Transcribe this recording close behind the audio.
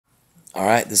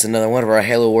Alright, this is another one of our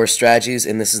Halo War strategies,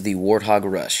 and this is the Warthog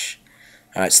Rush.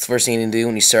 Alright, so the first thing you need to do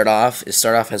when you start off is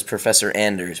start off as Professor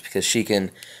Anders, because she can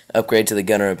upgrade to the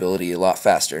gunner ability a lot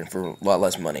faster and for a lot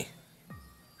less money.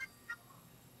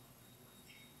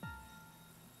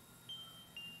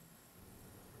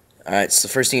 Alright, so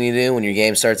the first thing you need to do when your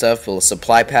game starts up, build a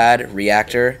supply pad,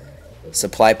 reactor,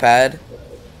 supply pad,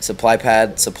 supply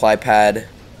pad, supply pad,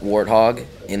 Warthog,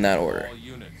 in that order.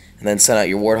 And then send out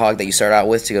your Warthog that you start out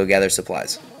with to go gather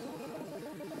supplies.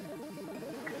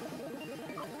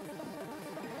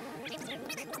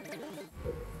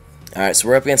 Alright, so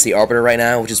we're up against the Arbiter right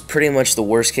now, which is pretty much the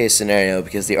worst case scenario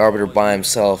because the Arbiter by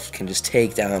himself can just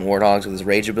take down Warthogs with his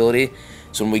rage ability.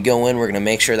 So when we go in, we're going to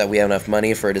make sure that we have enough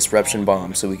money for a disruption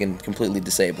bomb so we can completely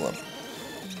disable him.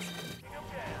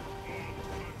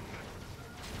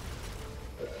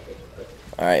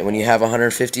 Alright, when you have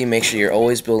 150, make sure you're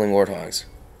always building Warthogs.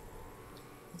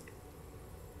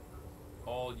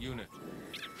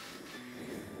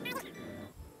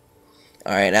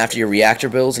 Alright, and after your reactor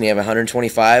builds and you have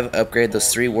 125, upgrade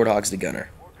those 3 Warthogs to gunner.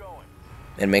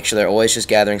 And make sure they're always just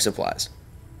gathering supplies.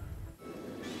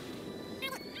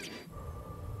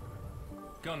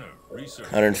 Gunner, research.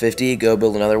 150, go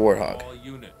build another Warthog. All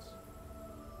units.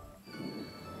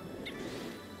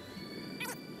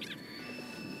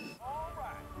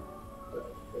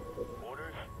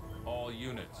 Orders. All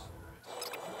units.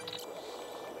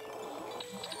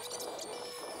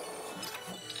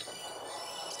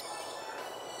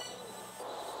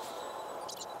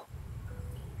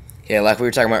 Okay, like we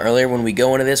were talking about earlier, when we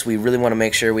go into this, we really want to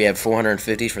make sure we have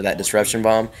 450 for that disruption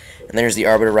bomb. And there's the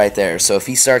Arbiter right there. So if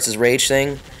he starts his rage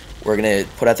thing, we're going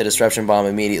to put out the disruption bomb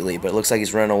immediately. But it looks like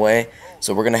he's running away,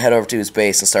 so we're going to head over to his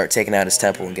base and start taking out his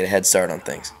temple and get a head start on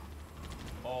things.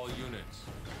 All units.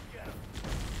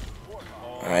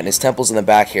 Alright, his temple's in the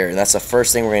back here, and that's the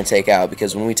first thing we're going to take out,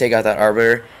 because when we take out that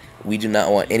Arbiter, we do not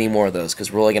want any more of those,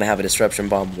 because we're only going to have a disruption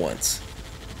bomb once.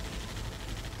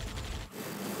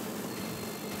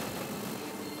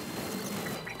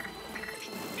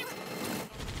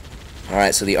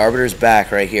 Alright, so the Arbiter's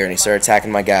back right here, and he started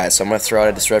attacking my guys, so I'm going to throw out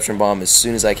a disruption bomb as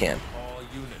soon as I can.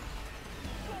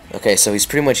 Okay, so he's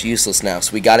pretty much useless now,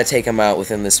 so we got to take him out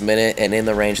within this minute and in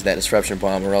the range of that disruption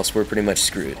bomb, or else we're pretty much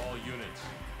screwed.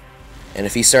 And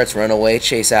if he starts running away,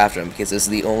 chase after him, because this is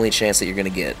the only chance that you're going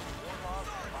to get.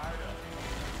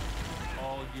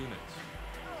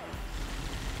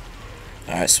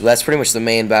 Alright, so that's pretty much the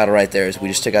main battle right there, is we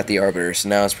just took out the Arbiter, so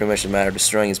now it's pretty much a matter of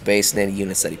destroying his base and any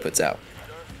units that he puts out.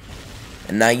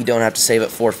 And now you don't have to save up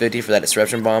 450 for that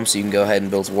disruption bomb, so you can go ahead and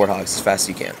build Warthogs as fast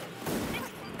as you can.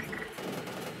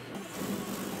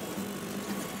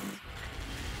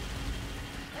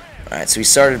 Alright, so he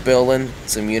started building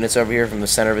some units over here from the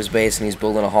center of his base, and he's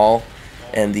building a hall.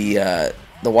 And the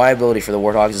Y ability for the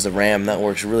Warthogs is a ram. That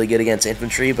works really good against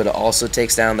infantry, but it also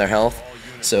takes down their health.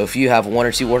 So if you have 1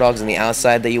 or 2 Warthogs on the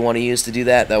outside that you want to use to do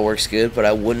that, that works good, but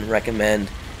I wouldn't recommend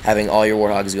having all your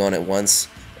Warthogs going at once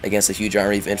against a huge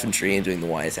army of infantry and doing the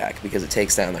Y attack, because it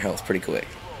takes down their health pretty quick.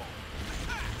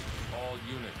 All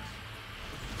units.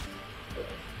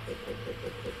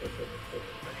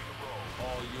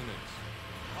 All units.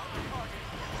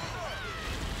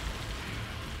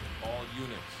 All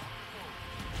units.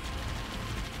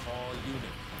 All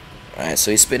units. Alright, so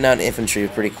he's spitting out infantry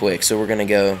pretty quick, so we're going to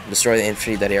go destroy the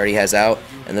infantry that he already has out,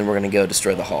 and then we're going to go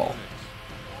destroy the hall.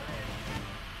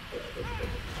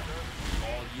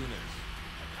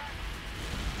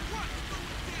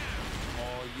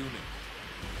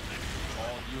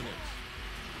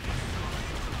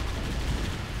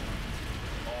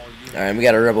 Alright, we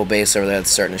got a rebel base over there that's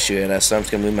starting to shoot at us, so I'm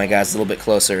just going to move my guys a little bit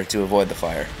closer to avoid the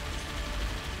fire.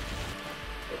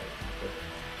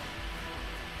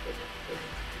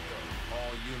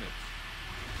 All units.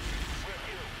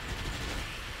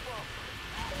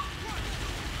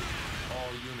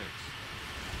 All units.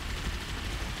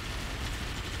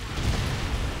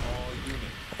 All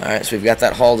units. Alright, so we've got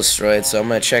that hall destroyed, so I'm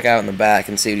going to check out in the back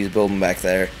and see what he's building back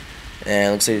there. And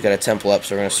it looks like he's got a temple up,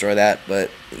 so we're going to destroy that,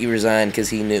 but he resigned because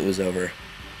he knew it was over.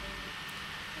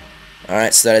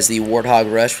 Alright, so that is the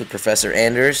Warthog Rush with Professor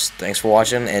Anders. Thanks for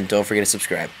watching, and don't forget to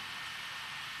subscribe.